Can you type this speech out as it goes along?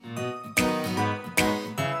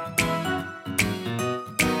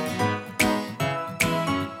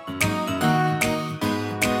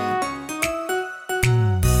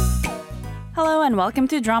and welcome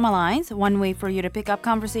to Drama Lines, one way for you to pick up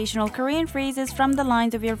conversational Korean phrases from the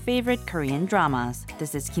lines of your favorite Korean dramas.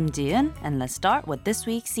 This is Kim Ji-eun, and let's start with this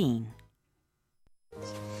week's scene.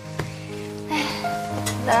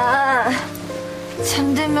 나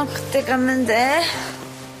잠들면 그때 가면 돼.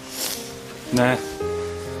 네,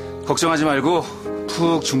 걱정하지 말고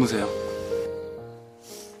푹 주무세요.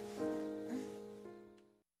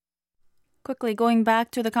 Quickly going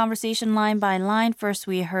back to the conversation line by line, first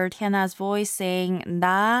we heard Hyena's voice saying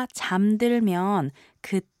나 잠들면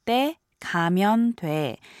그때 가면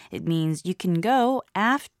돼. It means you can go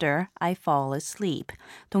after I fall asleep.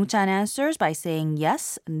 동찬 answers by saying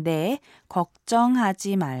yes, 네,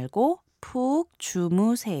 걱정하지 말고 푹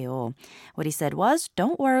주무세요. What he said was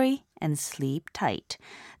don't worry and sleep tight.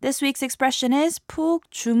 This week's expression is 푹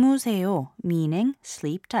주무세요, meaning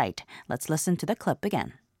sleep tight. Let's listen to the clip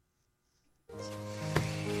again.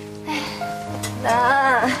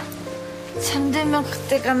 나 잠들면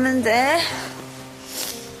그때 가면 돼.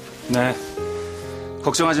 네,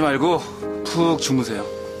 걱정하지 말고 푹 주무세요.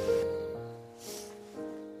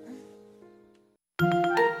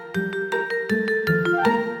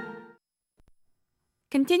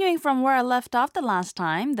 Continuing from where I left off the last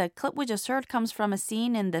time, the clip we just heard comes from a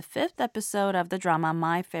scene in the 5th episode of the drama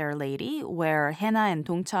My Fair Lady, where Hyena and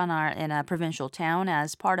Dongchan are in a provincial town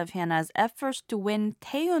as part of Hyena's efforts to win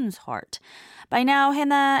Taeyoon's heart. By now,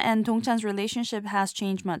 Hyena and Dongchan's relationship has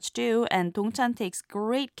changed much too, and Dongchan takes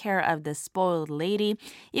great care of this spoiled lady,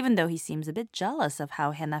 even though he seems a bit jealous of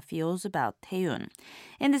how Hyena feels about Taeyoon.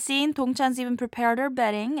 In the scene, Dongchan's even prepared her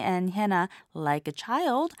bedding, and Hyena, like a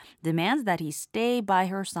child, demands that he stay by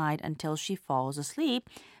her side until she falls asleep,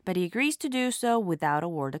 but he agrees to do so without a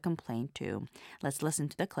word of complaint too. Let's listen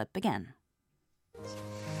to the clip again.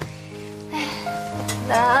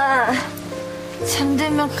 나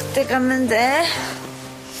잠들면 그때 가면 돼.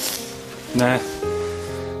 네,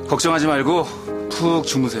 걱정하지 말고 푹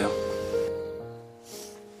주무세요.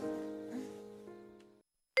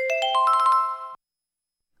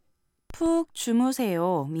 푹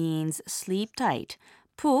주무세요 means sleep tight.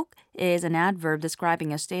 푹 is an adverb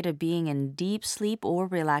describing a state of being in deep sleep or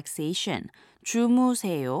relaxation.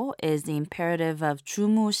 주무세요 is the imperative of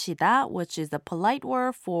주무시다, which is the polite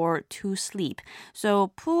word for to sleep.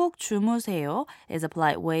 So 푹 주무세요 is a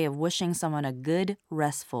polite way of wishing someone a good,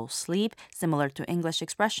 restful sleep, similar to English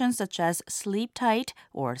expressions such as sleep tight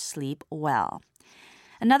or sleep well.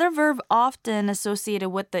 Another verb often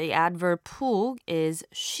associated with the adverb 푹 is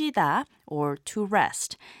쉬다 or to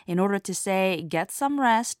rest. In order to say get some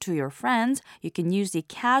rest to your friends, you can use the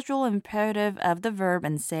casual imperative of the verb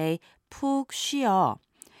and say 푹 쉬어.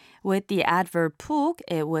 With the adverb 푹,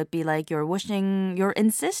 it would be like you're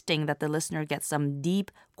insisting that the listener get some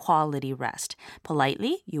deep quality rest.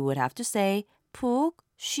 Politely, you would have to say 푹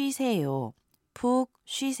쉬세요. 푹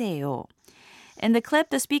쉬세요. In the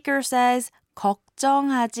clip, the speaker says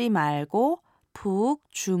걱정하지 말고 푹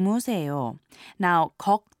주무세요. Now,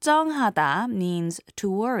 걱정하다 means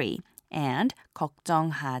to worry, and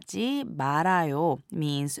걱정하지 말아요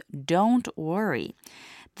means don't worry.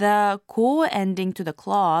 The 고 ending to the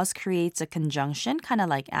clause creates a conjunction, kind of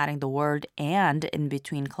like adding the word and in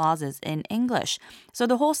between clauses in English. So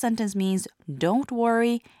the whole sentence means don't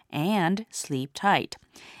worry and sleep tight.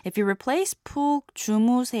 If you replace 푹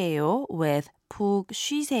주무세요 with 푹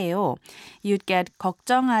쉬세요, you'd get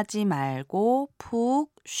걱정하지 말고 푹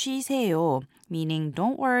쉬세요, meaning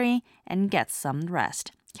don't worry and get some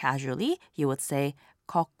rest. Casually, you would say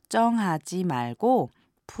걱정하지 말고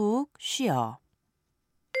푹 쉬어.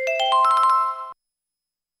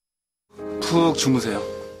 푹 주무세요.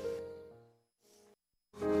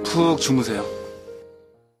 푹 주무세요.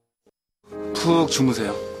 푹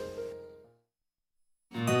주무세요.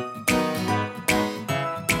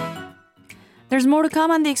 There's more to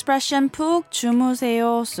come on the expression 푹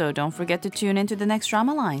주무세요, so don't forget to tune into the next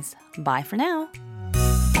Drama Lines. Bye for now.